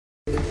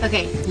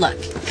Okay, look.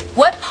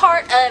 What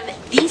part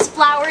of these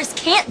flowers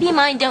can't be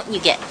mine don't you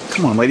get?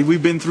 Come on, lady,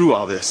 we've been through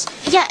all this.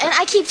 Yeah, and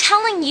I keep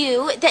telling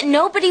you that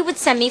nobody would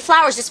send me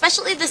flowers,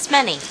 especially this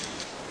many.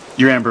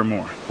 You're Amber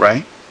Moore,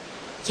 right?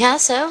 Yeah,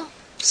 so?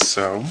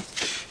 So,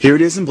 here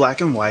it is in black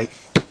and white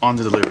on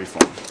the delivery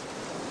form.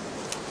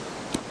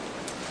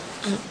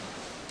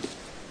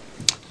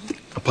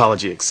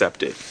 Apology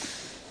accepted.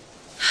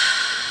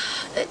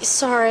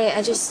 Sorry,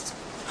 I just...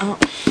 Oh.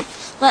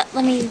 Let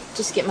me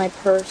just get my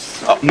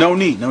purse. Oh, no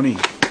need, no need.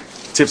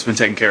 Tip's been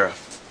taken care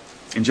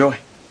of. Enjoy.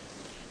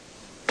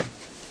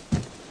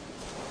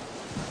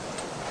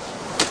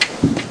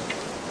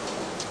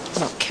 I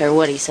don't care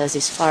what he says,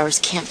 these flowers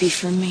can't be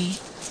for me.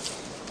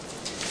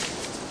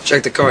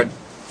 Check the card.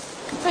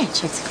 Right,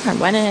 check the card.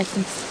 Why didn't I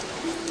think...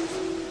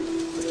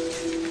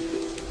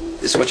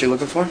 This is what you're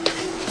looking for?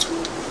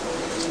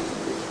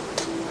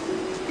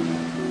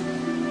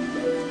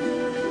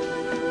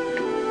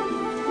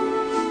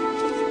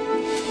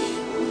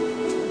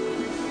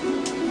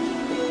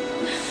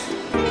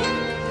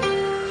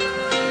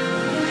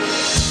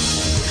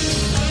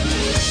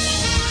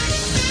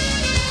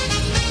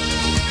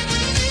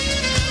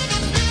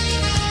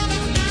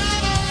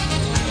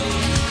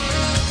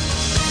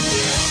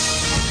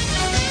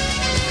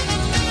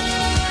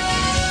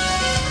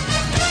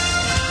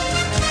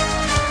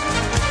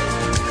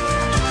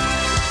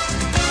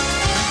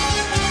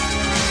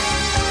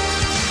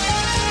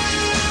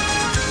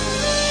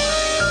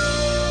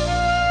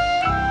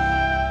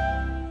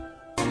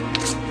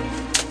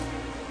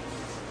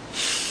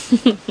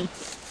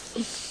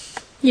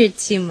 You're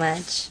too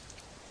much.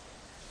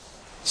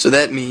 So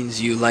that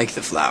means you like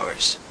the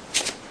flowers.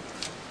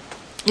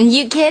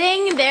 You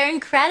kidding? They're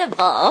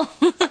incredible.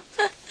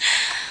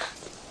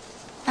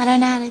 I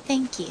don't know how to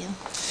thank you.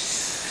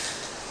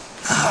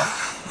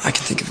 I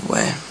can think of a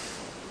way.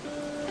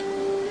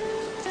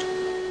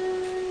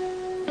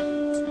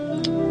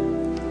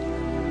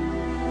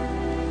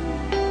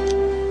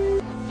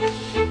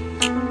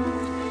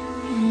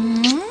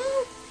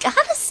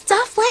 Gotta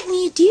stop letting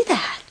you do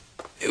that.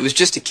 It was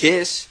just a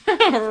kiss.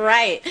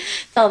 Right.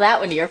 Tell that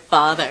one to your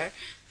father.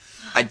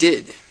 I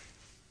did.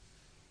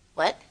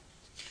 What?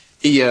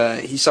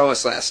 He saw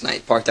us last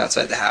night, parked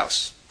outside the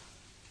house.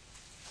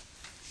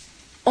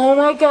 Oh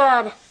my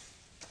god.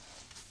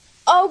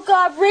 Oh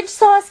god, Rich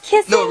saw us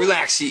kissing. No,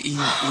 relax. He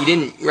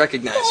didn't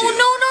recognize Oh, you.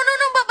 no,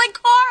 but my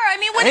car. I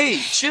mean, what? Hey,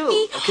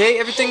 chill, okay?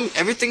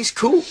 Everything's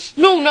cool.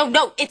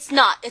 No, it's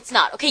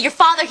not. Okay, your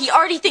father, he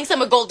already thinks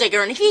I'm a gold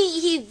digger, and if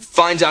he...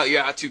 Finds out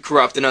you're out to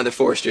corrupt another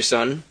Forrester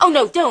son. Oh,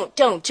 no, don't,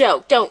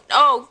 Joe, don't.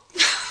 Oh,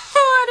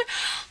 God.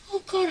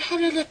 Oh, God, how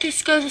did I let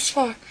this go this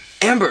far?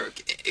 Amber,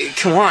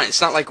 come on.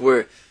 It's not like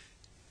we're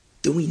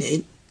doing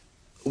it.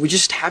 We're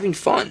just having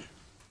fun.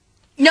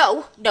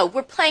 No,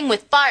 we're playing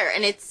with fire,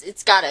 and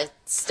it's gotta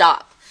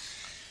stop.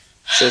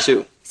 Says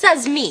who?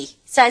 Says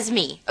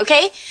me,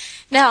 okay?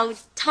 Now,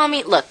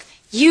 Tommy, look,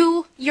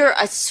 you're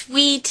a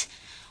sweet,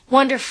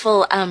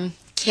 wonderful,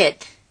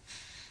 kid.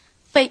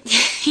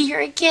 But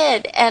you're a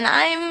kid, and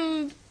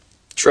I'm...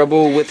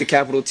 Trouble with the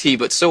capital T,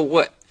 but so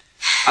what?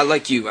 I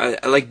like you. I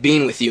like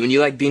being with you, and you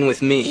like being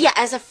with me. Yeah,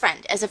 as a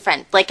friend,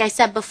 like I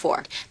said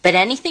before. But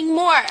anything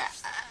more...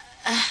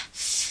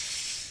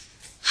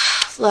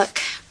 look,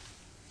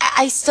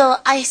 I still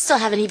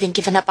haven't even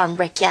given up on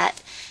Rick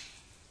yet.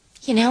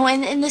 You know,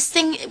 and this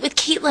thing with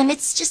Caitlin,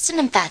 it's just an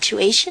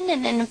infatuation,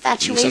 and an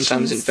infatuation...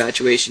 Sometimes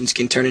infatuations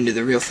can turn into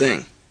the real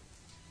thing.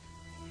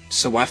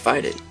 So why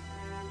fight it?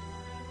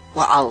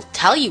 Well, I'll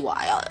tell you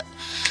why.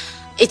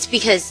 It's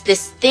because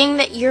this thing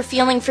that you're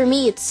feeling for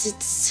me,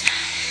 it's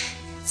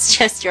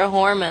just your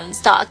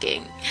hormones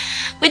talking.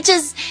 Which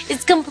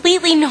it's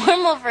completely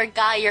normal for a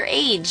guy your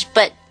age,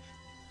 but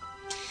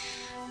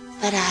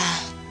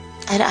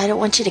I don't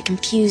want you to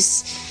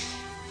confuse...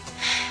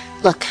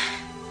 Look,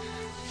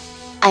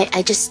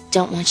 I just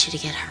don't want you to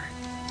get hurt.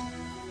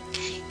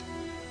 Okay?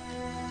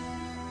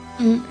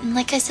 And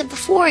like I said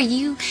before,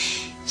 you're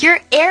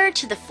heir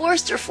to the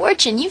Forrester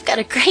fortune. You've got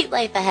a great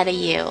life ahead of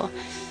you.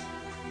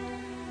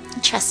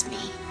 And trust me,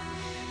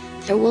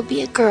 there will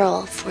be a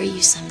girl for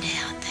you someday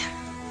out there.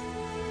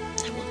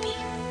 There will be.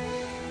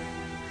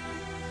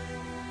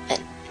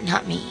 But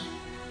not me.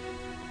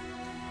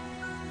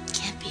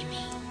 Can't be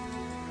me.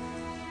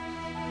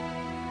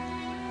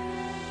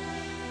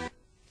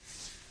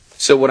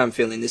 So what I'm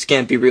feeling, this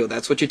can't be real.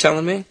 That's what you're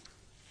telling me?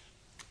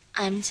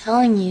 I'm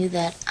telling you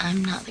that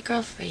I'm not the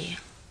girl for you.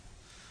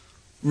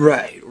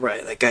 Right.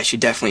 Like I should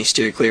definitely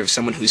steer clear of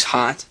someone who's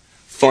hot,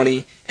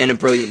 funny, and a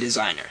brilliant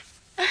designer.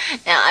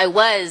 Now, I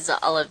was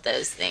all of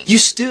those things. You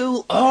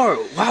still are.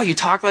 Wow, you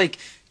talk like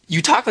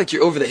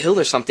you're over the hill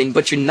or something,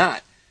 but you're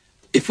not.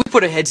 If we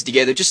put our heads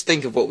together, just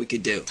think of what we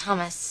could do.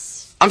 Thomas.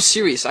 I'm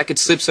serious. I could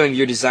slip some of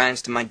your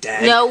designs to my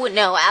dad.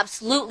 No,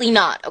 absolutely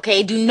not, okay?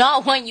 I do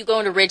not want you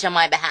going to Ridge on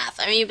my behalf.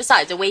 I mean,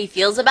 besides, the way he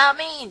feels about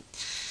me...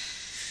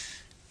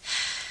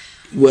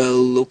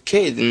 Well,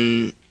 okay,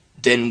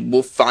 then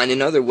we'll find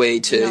another way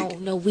to...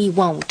 No, we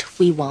won't.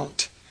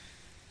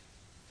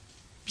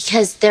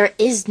 Because there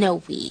is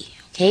no we,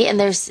 okay? And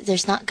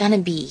there's not gonna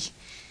be.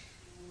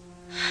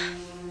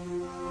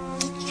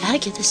 You gotta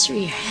get this through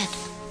your head.